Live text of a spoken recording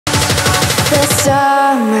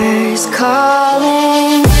Summer's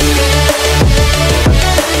calling.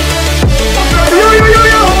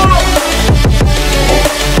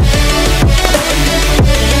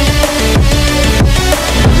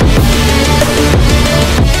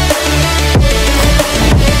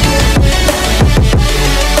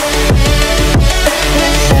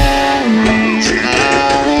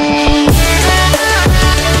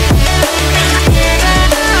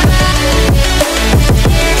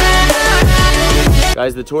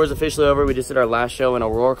 Guys, the tour is officially over. We just did our last show in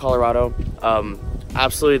Aurora, Colorado.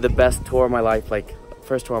 Absolutely the best tour of my life, like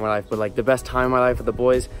first tour of my life, but like the best time of my life with the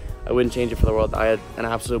boys. I wouldn't change it for the world. I had an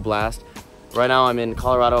absolute blast. Right now I'm in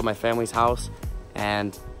Colorado at my family's house,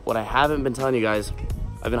 and what I haven't been telling you guys,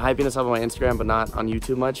 I've been hyping this up on my Instagram but not on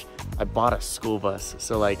YouTube much. I bought a school bus.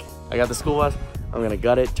 So like, I got the school bus, I'm gonna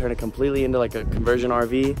gut it, turn it completely into like a conversion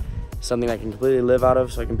RV, something I can completely live out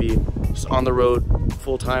of, so I can be just on the road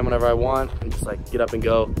full time whenever I want and just like get up and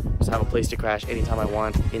go, just have a place to crash anytime I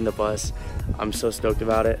want in the bus. I'm so stoked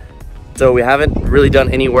about it. So we haven't really done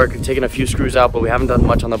any work. We've taken a few screws out, but we haven't done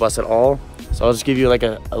much on the bus at all. So I'll just give you like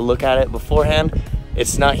a look at it beforehand.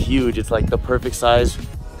 It's not huge. It's like the perfect size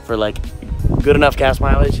for like good enough gas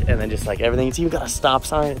mileage, and then just like everything. It's even got a stop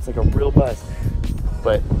sign. It's like a real bus.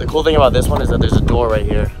 But the cool thing about this one is that there's a door right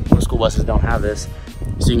here. Most school buses don't have this.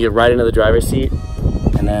 So you can get right into the driver's seat,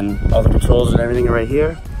 and then all the controls and everything are right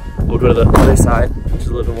here. We'll go to the other side, which is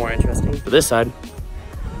a little bit more interesting. For this side,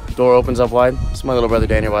 door opens up wide. This is my little brother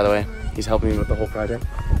Daniel, by the way. He's helping me with the whole project.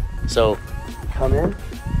 So come in,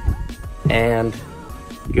 and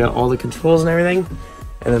you got all the controls and everything.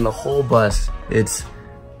 And then the whole bus, it's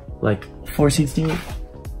like 4 seats deep.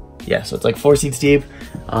 Yeah, so it's like 4 seats deep.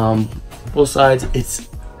 Both sides, it's,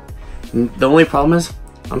 the only problem is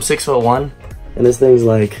I'm 6'1", and this thing's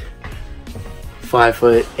like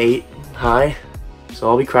 5'8" high. So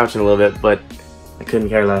I'll be crouching a little bit, but I couldn't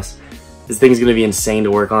care less. This thing's gonna be insane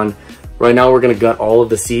to work on. Right now we're gonna gut all of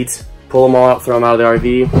the seats, pull them all out, throw them out of the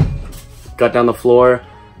RV, gut down the floor,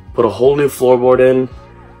 put a whole new floorboard in,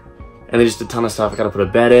 and then just a ton of stuff. I gotta put a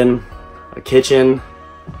bed in, a kitchen,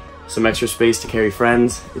 some extra space to carry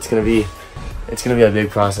friends. It's gonna be a big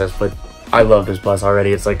process, but I love this bus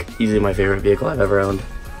already. It's like easily my favorite vehicle I've ever owned.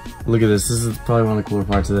 Look at this. This is probably one of the cooler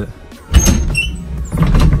parts of it.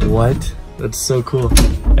 What? That's so cool.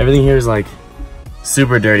 Everything here is like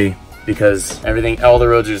super dirty because all the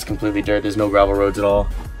roads are just completely dirt. There's no gravel roads at all.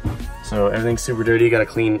 So everything's super dirty. You gotta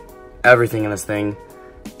clean everything in this thing.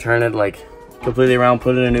 Turn it like completely around,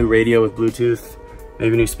 put in a new radio with Bluetooth,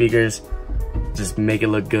 maybe new speakers. Just make it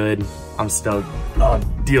look good. I'm stoked. Oh,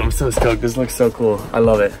 dude, I'm so stoked. This looks so cool. I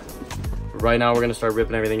love it. Right now, we're gonna start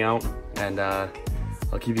ripping everything out, and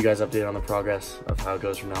I'll keep you guys updated on the progress of how it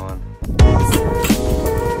goes from now on.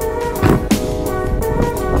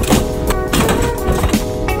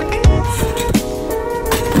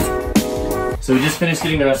 So we just finished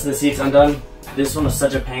getting the rest of the seats undone. This one was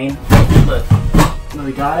such a pain, but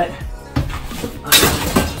we got it.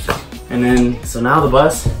 And then, so now the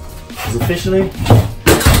bus is officially,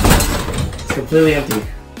 it's completely empty.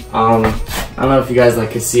 I don't know if you guys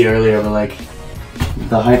like could see earlier, but like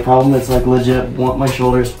the height problem, it's like legit my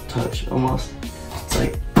shoulders touch almost. It's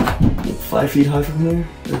like 5 feet high from here.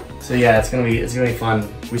 So yeah, it's gonna be fun.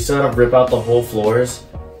 We still have to rip out the whole floors,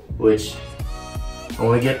 which I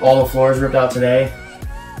want to get all the floors ripped out today,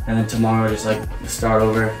 and then tomorrow just like start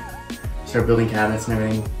over, start building cabinets and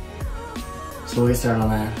everything. So we'll get started on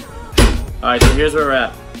that. All right, so here's where we're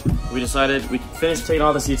at. We finished taking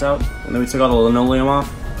all the seats out, and then we took all the linoleum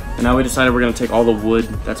off. And now we decided we're gonna take all the wood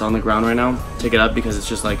that's on the ground right now, take it up because it's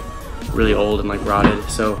just like really old and like rotted.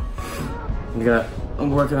 So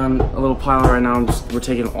I'm working on a little pile right now. We're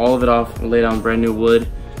taking all of it off and lay down brand new wood,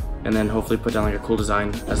 and then hopefully put down like a cool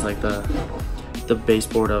design as like the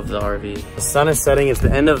baseboard of the RV. The sun is setting. It's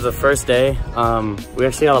the end of the first day. We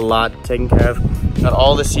actually got a lot taken care of. Got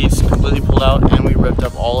all the seats completely pulled out, and we ripped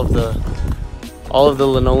up all of the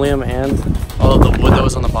linoleum and all of the wood that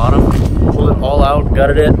was on the bottom. Pulled it all out,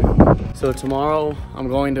 gutted it. So tomorrow I'm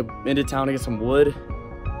going into town to get some wood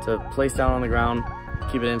to place down on the ground,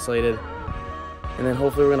 keep it insulated. And then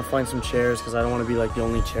hopefully we're gonna find some chairs because I don't want to be like the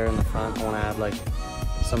only chair in the front. I want to add like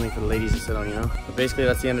something for the ladies to sit on, you know? But basically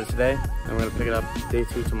that's the end of today, and we're gonna pick it up day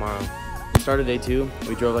 2 tomorrow. We started day 2,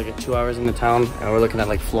 we drove like 2 hours into town, and we're looking at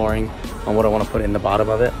like flooring on what I want to put in the bottom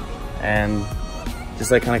of it. And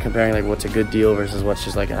just like kind of comparing like what's a good deal versus what's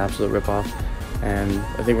just like an absolute ripoff. And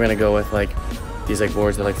I think we're gonna go with like these like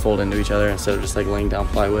boards that like fold into each other instead of just like laying down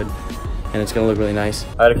plywood, and it's gonna look really nice.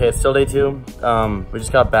 All right, okay, it's still day 2. We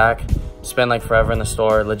just got back, spent like forever in the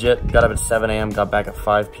store. Legit got up at 7 a.m., got back at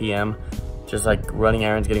 5 p.m. just like running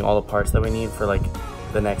errands, getting all the parts that we need for like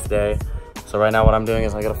the next day. So right now what I'm doing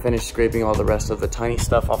is I gotta finish scraping all the rest of the tiny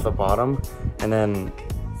stuff off the bottom, and then,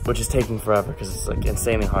 which is taking forever because it's like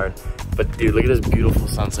insanely hard. But dude, look at this beautiful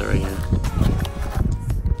sunset right here.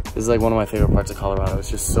 This is like one of my favorite parts of Colorado.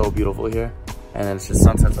 It's just so beautiful here. And then it's just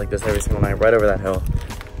sunsets like this every single night right over that hill.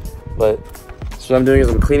 But so what I'm doing is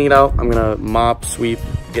I'm cleaning it out. I'm gonna mop, sweep,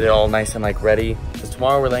 get it all nice and like ready. Because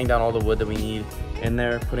tomorrow we're laying down all the wood that we need in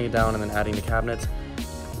there, putting it down, and then adding the cabinets.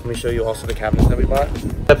 Let me show you also the cabinets that we bought.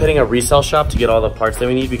 I'm hitting a resale shop to get all the parts that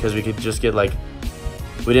we need because we could just get like,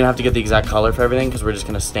 we didn't have to get the exact color for everything because we're just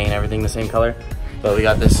gonna stain everything the same color. But we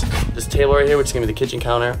got this table right here, which is gonna be the kitchen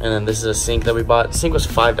counter, and then this is a sink that we bought. The sink was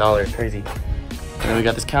 $5, crazy. And then we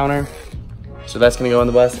got this counter, so that's gonna go on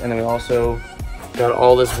the bus. And then we also got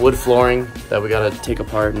all this wood flooring that we gotta take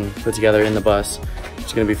apart and put together in the bus.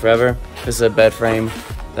 It's gonna be forever. This is a bed frame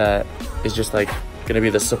that is just like gonna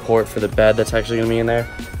be the support for the bed that's actually gonna be in there.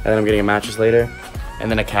 And then I'm getting a mattress later,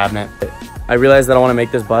 and then a cabinet. I realized that I wanna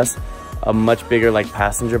make this bus a much bigger like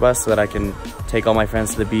passenger bus so that I can take all my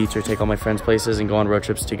friends to the beach or take all my friends places and go on road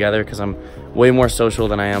trips together, because I'm way more social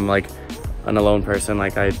than I am like an alone person.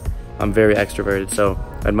 Like I'm very extroverted, so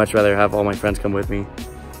I'd much rather have all my friends come with me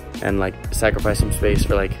and like sacrifice some space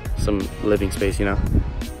for like some living space, you know?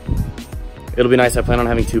 It'll be nice. I plan on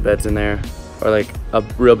having 2 beds in there, or like a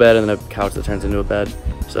real bed and then a couch that turns into a bed,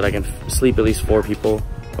 so that I can sleep at least 4 people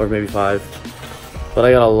or maybe 5. But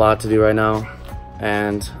I got a lot to do right now,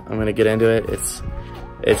 and I'm gonna get into it.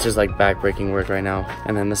 It's just like back-breaking work right now,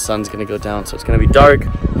 and then the sun's gonna go down, so it's gonna be dark,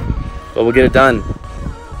 but we'll get it done.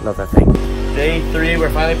 Love that thing. Day 3,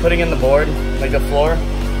 we're finally putting in the board, like the floor.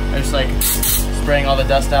 I'm just like spraying all the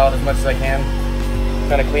dust out as much as I can,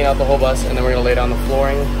 kind of clean out the whole bus, and then we're gonna lay down the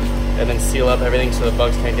flooring and then seal up everything so the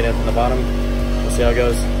bugs can't get in from the bottom. We'll see how it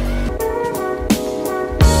goes.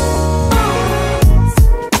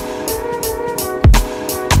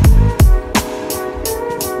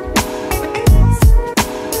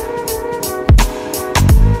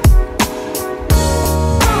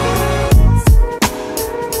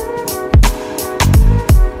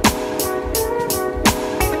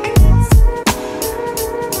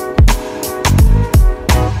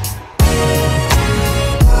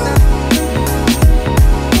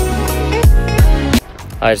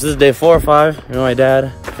 Alright, so this is day 4 or 5. You know, my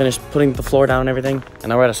dad finished putting the floor down and everything, and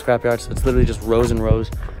now we're at a scrapyard, so it's literally just rows and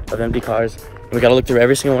rows of empty cars. And we gotta look through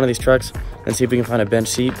every single one of these trucks and see if we can find a bench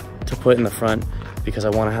seat to put in the front, because I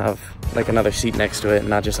wanna have like another seat next to it, and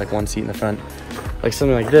not just like one seat in the front. Like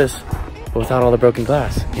something like this, but without all the broken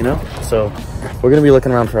glass, you know? So we're gonna be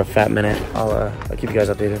looking around for a fat minute. I'll keep you guys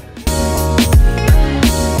updated.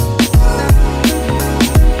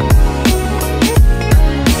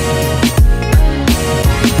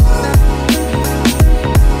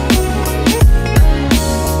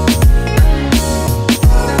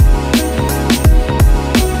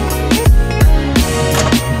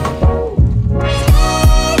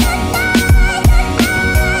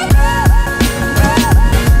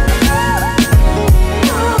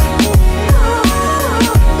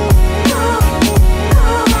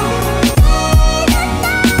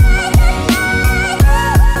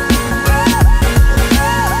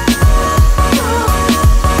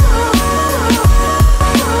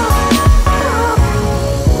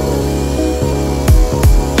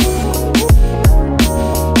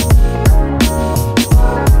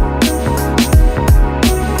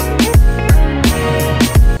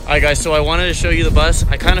 Alright guys, so I wanted to show you the bus.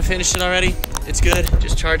 I kind of finished it already. It's good,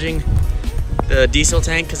 just charging the diesel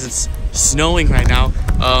tank because it's snowing right now.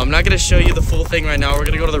 I'm not going to show you the full thing right now. We're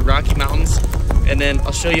going to go to the Rocky Mountains, and then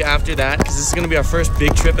I'll show you after that, because this is going to be our first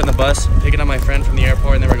big trip in the bus, picking up my friend from the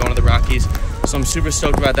airport, and then we're going to the Rockies. So I'm super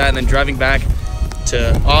stoked about that, and then driving back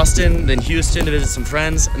to Austin, then Houston to visit some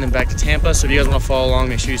friends, and then back to Tampa. So if you guys want to follow along,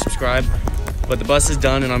 make sure you subscribe. But the bus is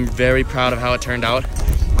done, and I'm very proud of how it turned out.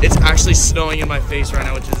 It's actually snowing in my face right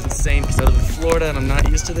now, which is insane because I live in Florida and I'm not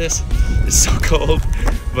used to this. It's so cold.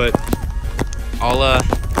 But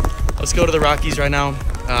let's go to the Rockies right now.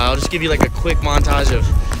 I'll just give you like a quick montage of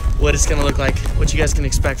what it's gonna look like, what you guys can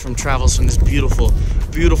expect from travels from this beautiful,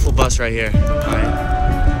 beautiful bus right here. All right.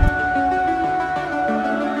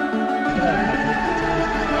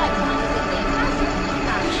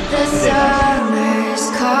 The summer's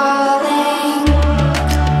calling.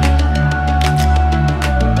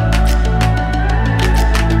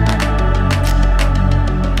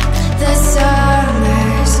 The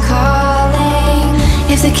summer's calling.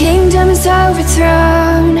 If the kingdom's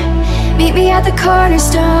overthrown, meet me at the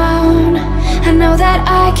cornerstone. I know that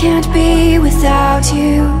I can't be without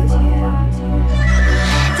you.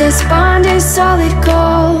 This bond is solid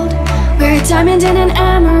gold. We're a diamond and an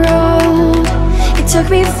emerald. It took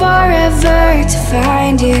me forever to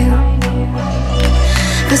find you.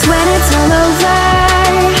 'Cause when it's all over,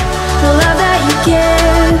 the love that you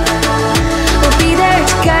give will be there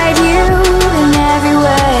to guide you in every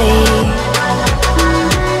way.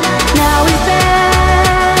 Now we've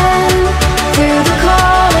been through the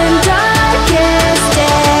cold and darkest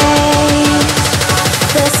days.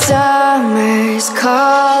 The summer's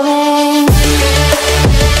calling.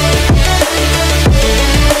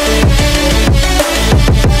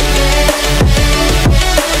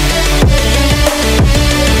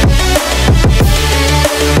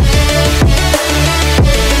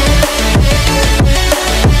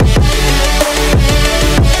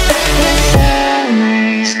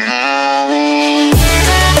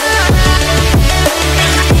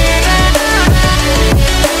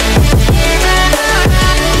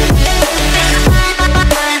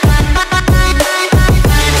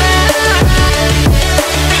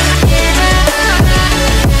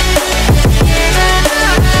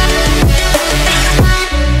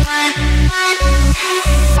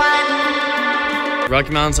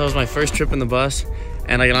 Rocky Mountains, that was my first trip in the bus,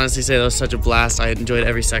 and I can honestly say that was such a blast. I enjoyed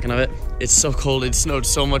every second of it. It's so cold, it snowed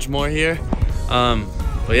so much more here.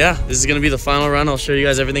 But yeah, this is gonna be the final run. I'll show you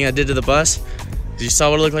guys everything I did to the bus. You saw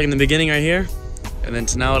what it looked like in the beginning right here, and then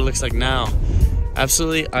to now what it looks like now.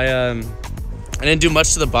 Absolutely, I didn't do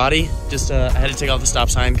much to the body. Just I had to take off the stop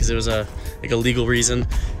sign because it was like a legal reason,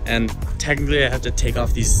 and technically I have to take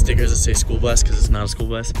off these stickers that say school bus because it's not a school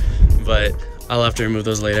bus, but I'll have to remove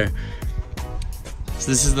those later. So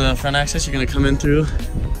this is the front access. You're gonna come in through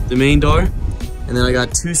the main door, and then I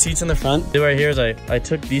got 2 seats in the front. What I did right here is I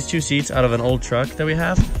took these 2 seats out of an old truck that we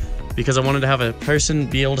have because I wanted to have a person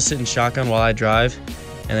be able to sit in shotgun while I drive,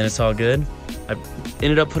 and then it's all good. I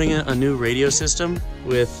ended up putting in a new radio system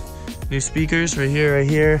with new speakers right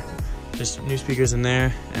here. There's new speakers in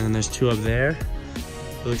there, and then there's 2 up there.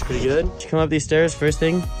 It looks pretty good. You come up these stairs, first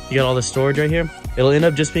thing, you got all the storage right here. It'll end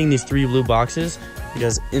up just being these 3 blue boxes,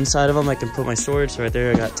 because inside of them I can put my storage. So right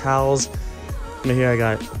there I got towels, right here I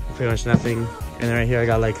got pretty much nothing, and then right here I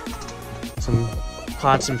got like some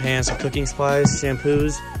pots and pans, some cooking supplies,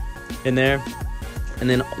 shampoos in there, and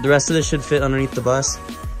then the rest of this should fit underneath the bus.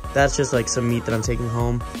 That's just like some meat that I'm taking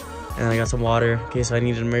home, and then I got some water in case I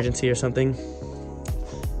need an emergency or something.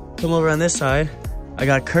 Come over on this side, I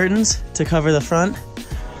got curtains to cover the front,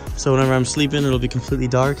 so whenever I'm sleeping it'll be completely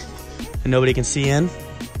dark and nobody can see in.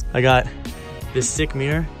 I got this sick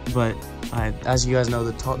mirror, but as you guys know,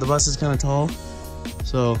 the bus is kind of tall,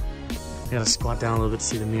 so I gotta squat down a little bit to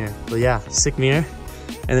see the mirror. But yeah, sick mirror.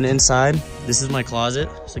 And then inside, this is my closet,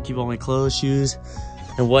 so I keep all my clothes, shoes,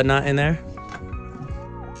 and whatnot in there.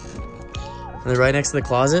 And then right next to the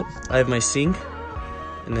closet, I have my sink,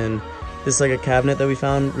 and then this is like a cabinet that we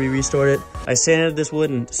found. We restored it. I sanded this wood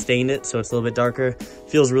and stained it so it's a little bit darker.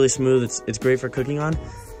 Feels really smooth. It's great for cooking on.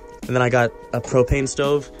 And then I got a propane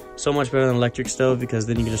stove, so much better than an electric stove because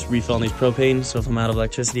then you can just refill on these propane. So if I'm out of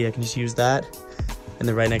electricity, I can just use that. And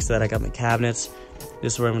then right next to that, I got my cabinets.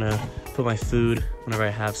 This is where I'm gonna put my food whenever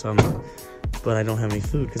I have some, but I don't have any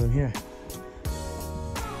food because I'm here.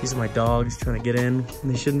 These are my dogs trying to get in,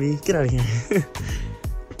 and they shouldn't be. Get out of here.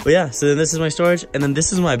 But yeah, so then this is my storage, and then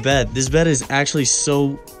this is my bed. This bed is actually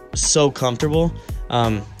so comfortable.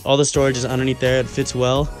 All the storage is underneath there. It fits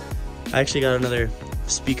well. I actually got another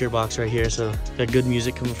speaker box right here, so got good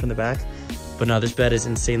music coming from the back. But no, this bed is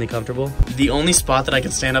insanely comfortable. The only spot that I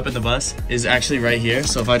can stand up in the bus is actually right here.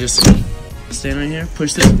 So if I just stand right here,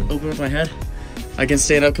 push this open with my head, I can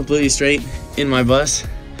stand up completely straight in my bus.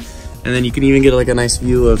 And then you can even get like a nice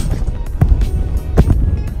view of,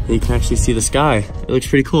 you can actually see the sky. It looks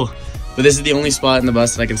pretty cool. But this is the only spot in the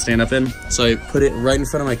bus that I can stand up in. So I put it right in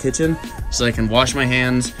front of my kitchen so I can wash my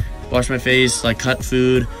hands, wash my face, like cut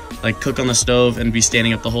food, like cook on the stove and be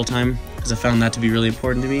standing up the whole time, because I found that to be really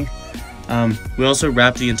important to me. We also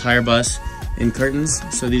wrapped the entire bus in curtains.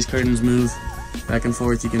 So these curtains move back and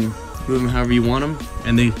forth. You can move them however you want them,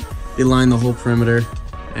 and they line the whole perimeter,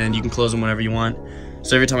 and you can close them whenever you want.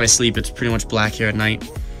 So every time I sleep, it's pretty much black here at night.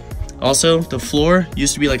 Also, the floor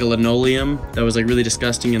used to be like a linoleum that was like really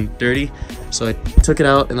disgusting and dirty. So I took it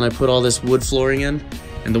out and then I put all this wood flooring in,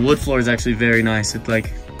 and the wood floor is actually very nice. It's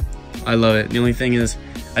like, I love it. The only thing is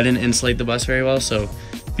I didn't insulate the bus very well. So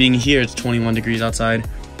being here, it's 21 degrees outside.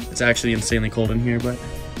 It's actually insanely cold in here, but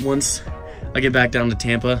once I get back down to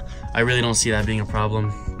Tampa, I really don't see that being a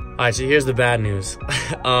problem. All right, so here's the bad news.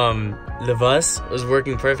 The bus was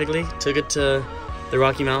working perfectly. Took it to the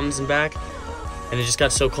Rocky Mountains and back, and it just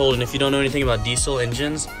got so cold. And if you don't know anything about diesel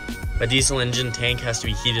engines, a diesel engine tank has to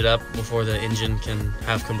be heated up before the engine can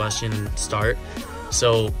have combustion and start.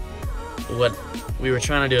 So what we were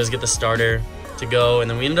trying to do is get the starter to go, and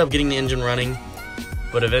then we ended up getting the engine running,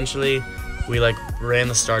 but eventually we like ran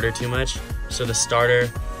the starter too much, so the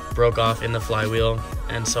starter broke off in the flywheel,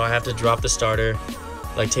 and so I have to drop the starter,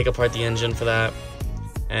 like take apart the engine for that,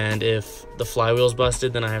 and if the flywheel's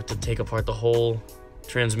busted, then I have to take apart the whole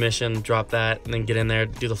transmission, drop that, and then get in there,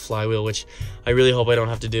 do the flywheel, which I really hope I don't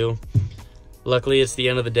have to do. Luckily, it's the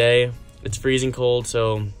end of the day. It's freezing cold,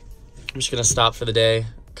 so I'm just gonna stop for the day,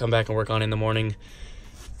 come back and work on it in the morning.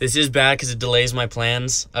 This is bad because it delays my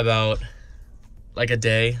plans about like a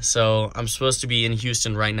day. So I'm supposed to be in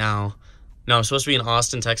Houston right now. No, I'm supposed to be in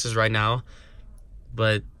Austin, Texas right now,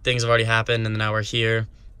 but things have already happened and now we're here.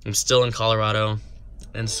 I'm still in Colorado,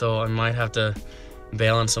 and so I might have to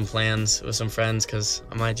bail on some plans with some friends because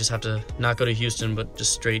I might just have to not go to Houston, but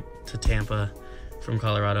just straight to Tampa from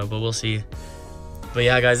Colorado, but we'll see. But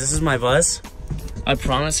yeah, guys, this is my bus. I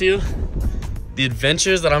promise you, the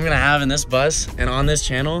adventures that I'm gonna have in this bus and on this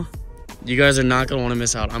channel, you guys are not gonna wanna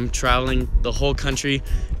miss out. I'm traveling the whole country,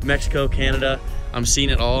 Mexico, Canada, I'm seeing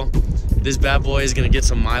it all. This bad boy is gonna get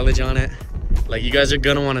some mileage on it. Like, you guys are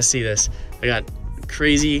gonna wanna see this. I got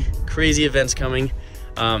crazy, crazy events coming.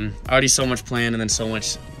 Already so much planned and then so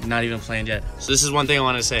much not even planned yet. So this is one thing I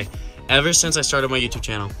wanted to say. Ever since I started my YouTube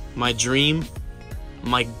channel, my dream,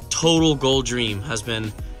 my total goal dream has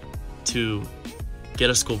been to get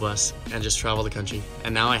a school bus and just travel the country,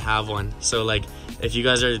 and now I have one. So like, if you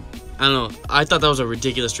guys are, I don't know, I thought that was a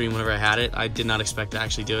ridiculous dream whenever I had it. I did not expect to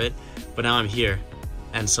actually do it, but now I'm here.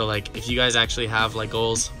 And so like, if you guys actually have like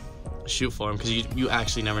goals, shoot for them, because you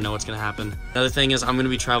actually never know what's gonna happen. Another thing is I'm gonna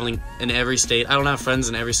be traveling in every state. I don't have friends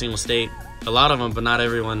in every single state, a lot of them, but not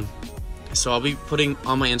everyone. So I'll be putting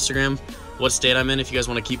on my Instagram what state I'm in if you guys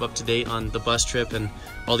want to keep up to date on the bus trip and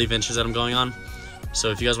all the adventures that I'm going on. So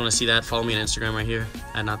if you guys want to see that, follow me on Instagram right here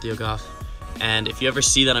at NotTheoGoth. And if you ever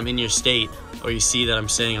see that I'm in your state, or you see that I'm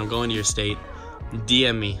saying I'm going to your state,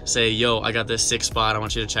 DM me, say, yo, I got this sick spot I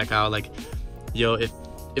want you to check out. Like, yo, if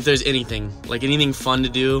there's anything, like anything fun to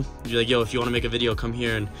do, you're like, yo, if you want to make a video, come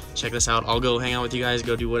here and check this out. I'll go hang out with you guys,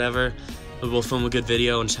 go do whatever. We'll film a good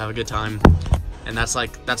video and just have a good time. And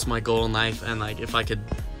that's my goal in life. And like, if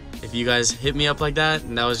you guys hit me up like that,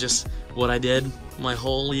 and that was just what I did my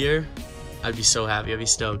whole year, I'd be so happy, I'd be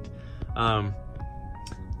stoked. I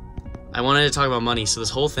wanted to talk about money. So this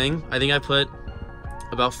whole thing, I think I put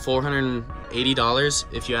about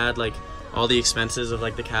 $480 if you add like all the expenses of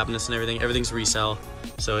like the cabinets and everything. Everything's resale,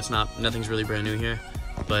 so it's nothing's really brand new here,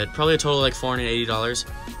 but probably a total of like $480.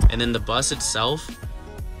 And then the bus itself,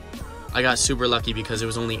 I got super lucky because it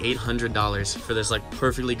was only $800 for this like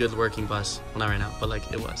perfectly good working bus. Well, not right now, but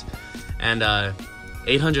like it was. And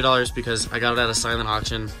 $800 because I got it at a silent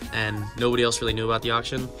auction and nobody else really knew about the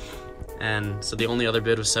auction. And so the only other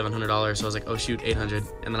bid was $700, so I was like, oh shoot, 800,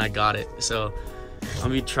 and then I got it. So I'm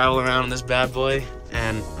gonna be traveling around in this bad boy,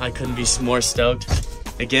 and I couldn't be more stoked.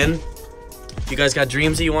 Again, if you guys got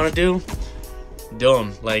dreams that you want to do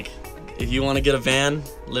them. Like, if you want to get a van,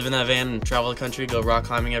 live in that van and travel the country, go rock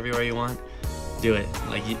climbing everywhere you want, do it.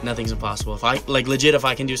 Like, nothing's impossible. If I, like, legit, if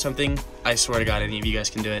I can do something, I swear to God, any of you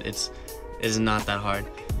guys can do it. It is not that hard.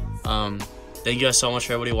 Thank you guys so much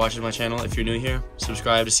for everybody watching my channel. If you're new here,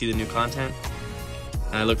 subscribe to see the new content.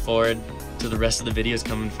 And I look forward to the rest of the videos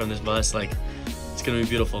coming from this bus. Like, it's gonna be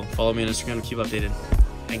beautiful. Follow me on Instagram to keep updated.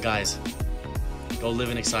 And guys, go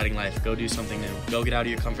live an exciting life. Go do something new. Go get out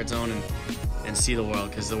of your comfort zone and see the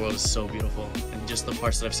world, because the world is so beautiful. And just the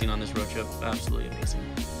parts that I've seen on this road trip, absolutely amazing.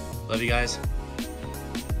 Love you guys.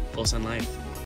 Full send life.